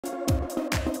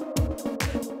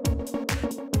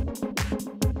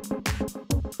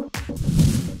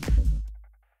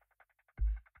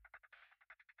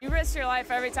rest of your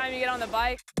life every time you get on the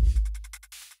bike.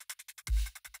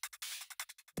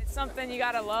 It's something you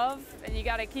gotta love and you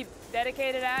gotta keep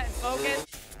dedicated at and focused.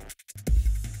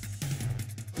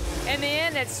 In the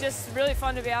end, it's just really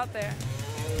fun to be out there.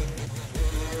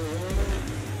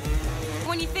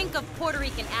 When you think of Puerto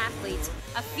Rican athletes,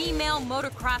 a female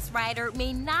motocross rider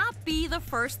may not be the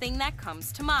first thing that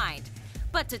comes to mind.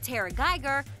 But to Tarah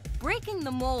Gieger, breaking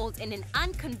the mold in an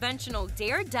unconventional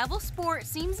daredevil sport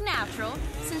seems natural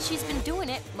since she's been doing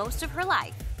it most of her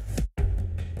life.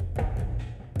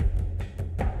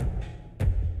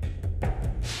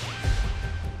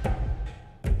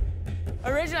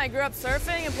 Originally, I grew up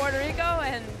surfing in Puerto Rico,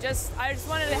 and I just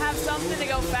wanted to have something to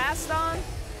go fast on.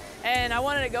 And I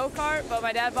wanted a go-kart, but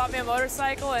my dad bought me a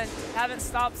motorcycle and haven't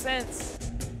stopped since.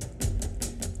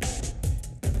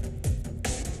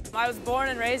 I was born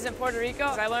and raised in Puerto Rico.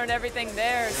 I learned everything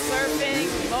there,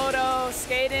 surfing, moto,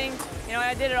 skating. You know,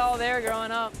 I did it all there growing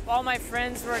up. All my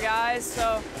friends were guys,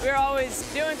 so we were always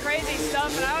doing crazy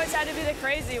stuff, and I always had to be the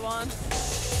crazy one.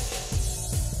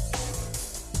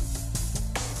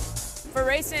 For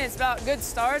racing, it's about good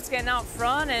starts, getting out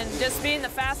front, and just being the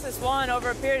fastest one over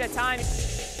a period of time.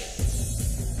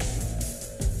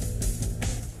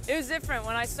 It was different.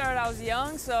 When I started, I was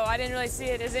young, so I didn't really see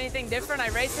it as anything different. I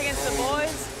raced against the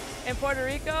boys in Puerto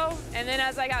Rico, and then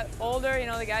as I got older, you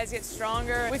know, the guys get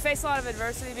stronger. We face a lot of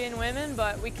adversity being women,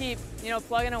 but we keep, you know,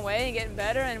 plugging away and getting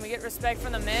better, and we get respect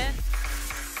from the men.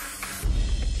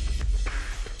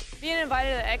 Being invited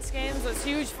to the X Games was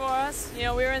huge for us. You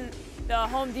know, we were in the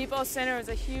Home Depot Center. It was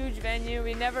a huge venue.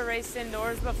 We never raced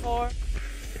indoors before.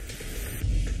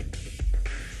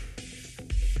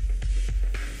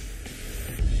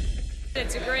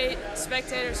 It's a great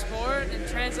spectator sport and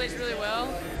translates really well.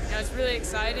 You know, it's really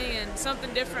exciting and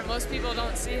something different most people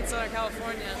don't see in Southern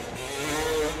California.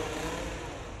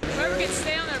 Whoever can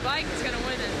stay on their bike is going to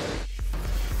win it.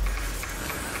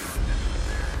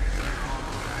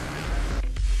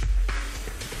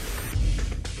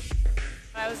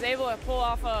 I was able to pull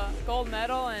off a gold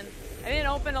medal, and I think it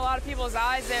opened a lot of people's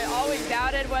eyes. They always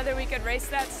doubted whether we could race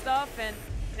that stuff, and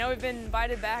you know, we've been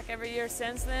invited back every year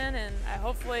since then, and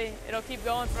hopefully it'll keep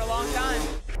going for a long time.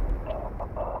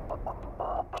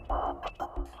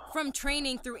 From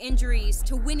training through injuries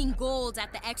to winning gold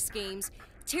at the X Games,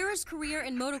 Tarah's career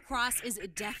in motocross is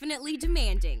definitely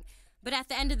demanding. But at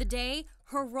the end of the day,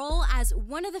 her role as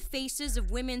one of the faces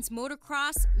of women's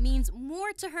motocross means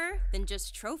more to her than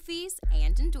just trophies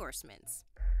and endorsements.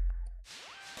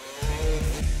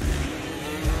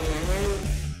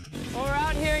 Well, we're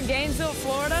out here in Gainesville,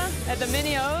 Florida at the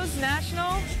Mini O's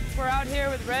National. We're out here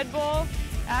with Red Bull,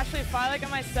 Ashley Feilich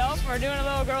and myself. We're doing a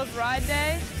little girls ride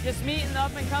day, just meeting the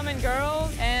up-and-coming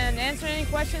girls and answering any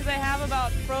questions they have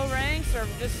about pro ranks or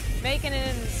just making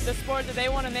it in the sport that they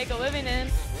want to make a living in.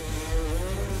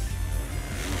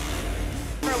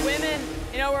 For women,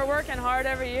 you know, we're working hard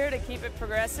every year to keep it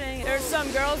progressing. There's some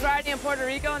girls riding in Puerto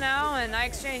Rico now, and I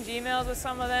exchange emails with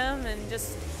some of them and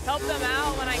just help them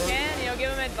out when I can, you know, give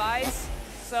them advice.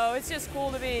 So it's just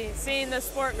cool to be seeing the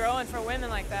sport growing for women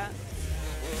like that.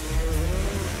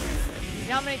 You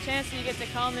know how many chances you get to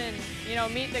come and, you know,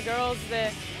 meet the girls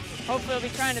that hopefully will be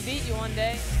trying to beat you one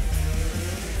day.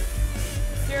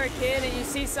 If you're a kid and you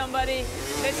see somebody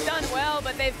that's done well,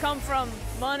 but they've come from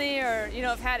money or, you know,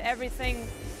 have had everything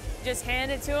just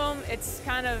handed to them, it's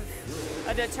kind of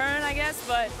a deterrent, I guess.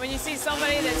 But when you see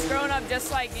somebody that's grown up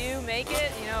just like you make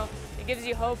it, you know, it gives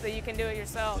you hope that you can do it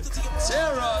yourself.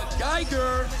 Tarah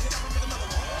Gieger.